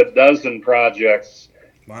least a dozen projects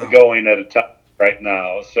going at a time right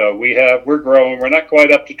now. So we're growing. We're not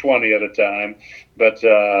quite up to 20 at a time, but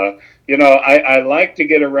I like to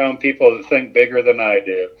get around people that think bigger than I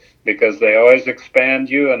do, because they always expand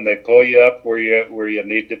you and they pull you up where you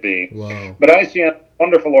need to be. Wow. But ICM,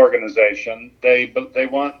 wonderful organization.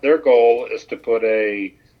 Their goal is to put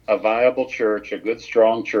a viable church, a good,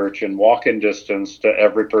 strong church, in walking distance to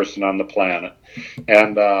every person on the planet.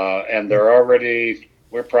 And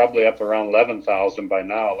we're probably up around 11,000 by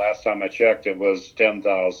now. Last time I checked, it was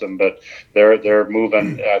 10,000, but they're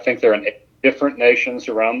moving. I think they're in 8 different nations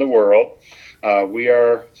around the world. We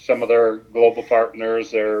are some of their global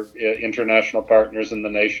partners, their international partners in the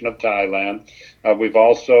nation of Thailand. We've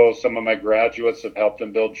also, some of my graduates have helped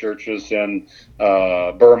them build churches in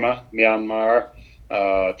Burma, Myanmar,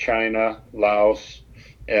 China, Laos,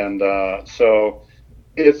 and so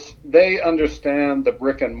they understand the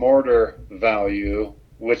brick and mortar value,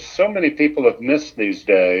 which so many people have missed these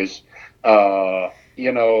days.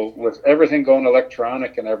 With everything going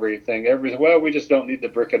electronic and everything, we just don't need the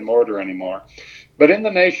brick and mortar anymore. But in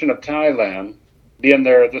the nation of Thailand, being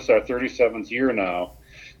there, this is our 37th year now,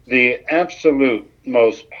 the absolute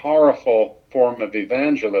most powerful form of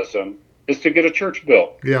evangelism is to get a church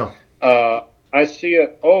built. Yeah. I see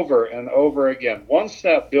it over and over again. Once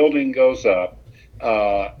that building goes up,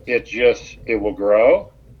 it will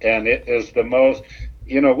grow, and it is the most,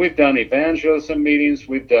 we've done evangelism meetings,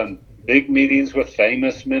 we've done big meetings with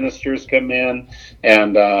famous ministers come in,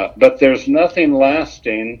 and but there's nothing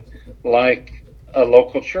lasting like a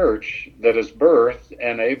local church that is birthed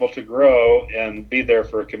and able to grow and be there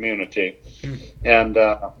for a community. And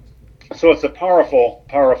so it's a powerful,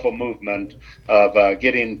 powerful movement of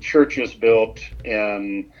getting churches built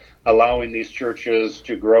and allowing these churches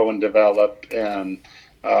to grow and develop. And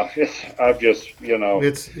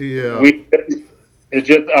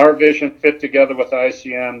our vision fit together with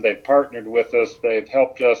ICM. They've partnered with us. They've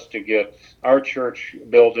helped us to get our church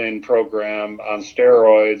building program on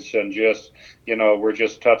steroids, and we're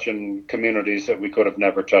just touching communities that we could have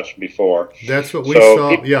never touched before. That's what we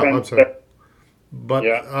saw. Yeah, I'm sorry. But,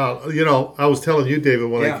 I was telling you, David,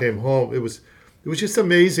 when I came home, it was just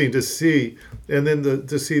amazing to see. And then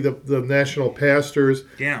to see the national pastors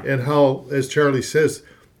and how, as Charlie says,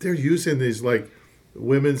 they're using these like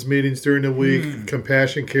women's meetings during the week,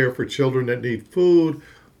 compassion care for children that need food.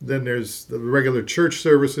 Then there's the regular church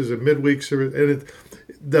services and midweek service. And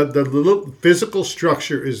the little physical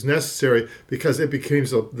structure is necessary because it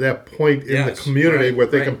becomes that point in the community where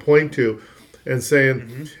they can point to and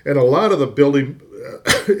saying, and a lot of the building,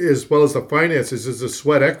 as well as the finances, is the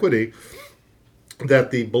sweat equity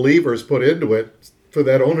that the believers put into it for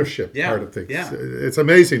that ownership part of things. Yeah. It's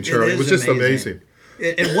amazing, Charlie. It was just amazing.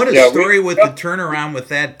 And what a story with the turnaround with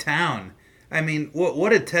that town. I mean,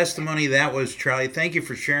 what a testimony that was, Charlie. Thank you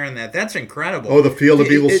for sharing that. That's incredible. Oh, the field of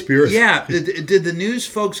evil spirits. Yeah. Did the news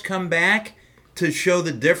folks come back to show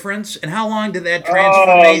the difference? And how long did that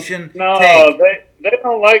transformation take? No, they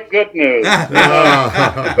don't like good news.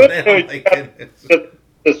 Good news.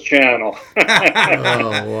 This channel.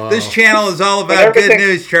 Wow. This channel is all about good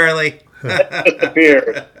news, Charlie.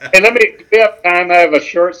 Disappeared. And if we have time, I have a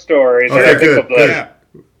short story. Okay, good.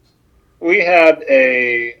 We had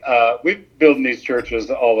we're building these churches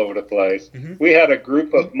all over the place. We had a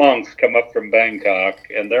group of monks come up from Bangkok,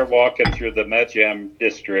 and they're walking through the Mejam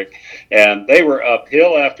district, and they were up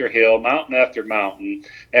hill after hill, mountain after mountain.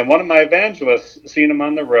 And one of my evangelists seen them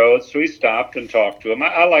on the road, so he stopped and talked to them.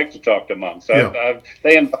 I like to talk to monks.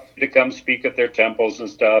 They invite me to come speak at their temples and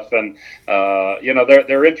stuff, and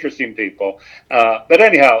they're interesting people. But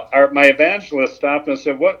anyhow, my evangelist stopped and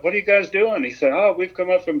said, "What are you guys doing?" He said, "Oh, we've come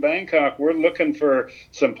up from Bangkok. We're looking for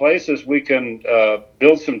some places we can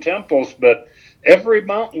build some temples, but every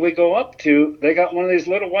mountain we go up to, they got one of these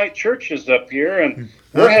little white churches up here, and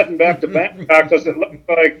we're heading back to Bangkok because it looks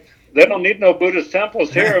like they don't need no Buddhist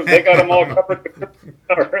temples here. They got them all covered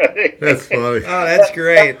already." That's funny. Oh, that's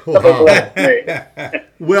great. Wow.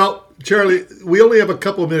 Well, Charlie, we only have a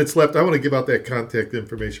couple of minutes left. I want to give out that contact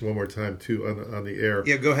information one more time, too, on the air.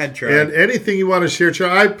 Yeah, go ahead, Charlie. And anything you want to share,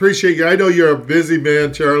 Charlie, I appreciate you. I know you're a busy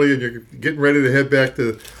man, Charlie, and you're getting ready to head back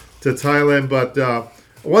to Thailand. But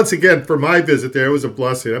once again, for my visit there, it was a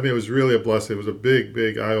blessing. I mean, it was really a blessing. It was a big,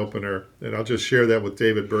 big eye-opener. And I'll just share that with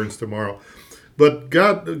David Burns tomorrow. But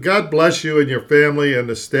God bless you and your family and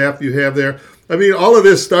the staff you have there. I mean, all of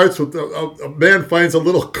this starts with a man finds a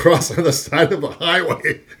little cross on the side of a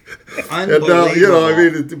highway. Unbelievable.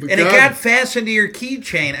 And it got fastened to your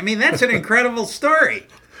keychain. I mean, that's an incredible story.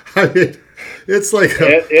 I mean, it's like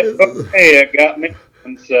it got me.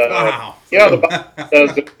 And so, wow. The Bible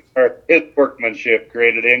says that his workmanship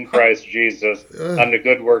created in Christ Jesus unto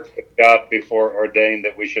good works that God before ordained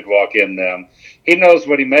that we should walk in them. He knows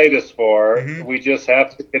what he made us for. We just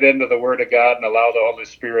have to get into the Word of God and allow the Holy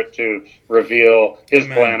Spirit to reveal his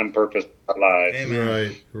plan and purpose in our lives.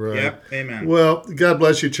 Amen. Right. Yep. Amen. Well, God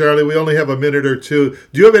bless you, Charlie. We only have a minute or two.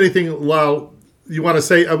 Do you have anything, Lyle, you want to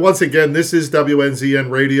say? Once again, this is WNZN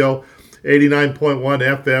Radio,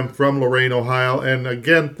 89.1 FM from Lorain, Ohio. And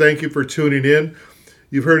again, thank you for tuning in.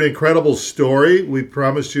 You've heard an incredible story. We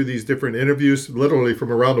promised you these different interviews, literally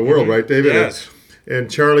from around the world, right, David? Yes.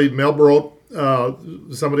 And Charlie Milbrodt,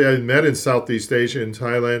 somebody I met in Southeast Asia, in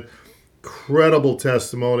Thailand, incredible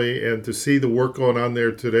testimony. And to see the work going on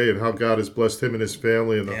there today and how God has blessed him and his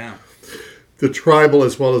family. And the tribal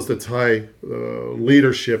as well as the Thai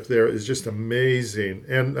leadership there is just amazing.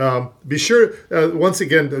 And be sure, once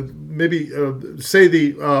again, maybe say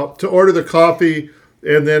to order the coffee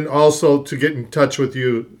and then also to get in touch with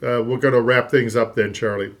you. We're going to wrap things up then,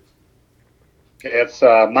 Charlie. It's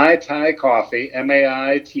My Thai Coffee,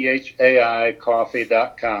 MAITHAI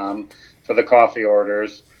coffee.com for the coffee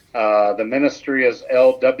orders. The ministry is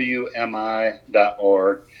lwmi.org.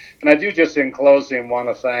 And I do just in closing want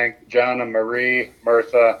to thank John and Marie,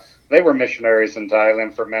 Mirtha. They were missionaries in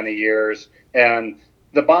Thailand for many years. And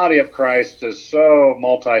the body of Christ is so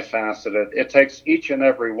multifaceted. It takes each and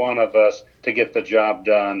every one of us to get the job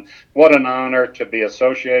done. What an honor to be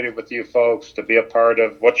associated with you folks, to be a part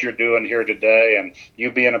of what you're doing here today, and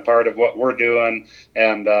you being a part of what we're doing.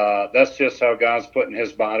 And that's just how God's putting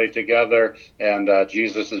his body together, and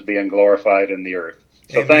Jesus is being glorified in the earth.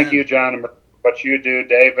 So Amen. Thank you, John, and what you do,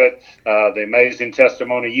 David, the amazing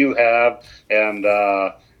testimony you have, and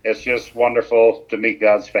it's just wonderful to meet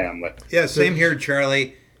God's family. Yeah, same here,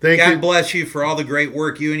 Charlie. God bless you for all the great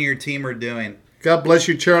work you and your team are doing. God bless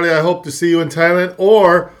you, Charlie. I hope to see you in Thailand.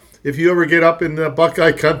 Or if you ever get up in the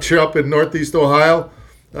Buckeye Country up in Northeast Ohio,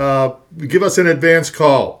 give us an advance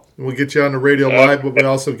call. We'll get you on the radio live, but we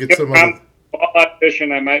also get some other... Walleye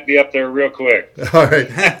fishing, I might be up there real quick. All right.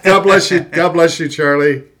 God bless you. God bless you,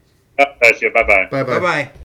 Charlie. God bless you. Bye-bye. Bye-bye. Bye-bye.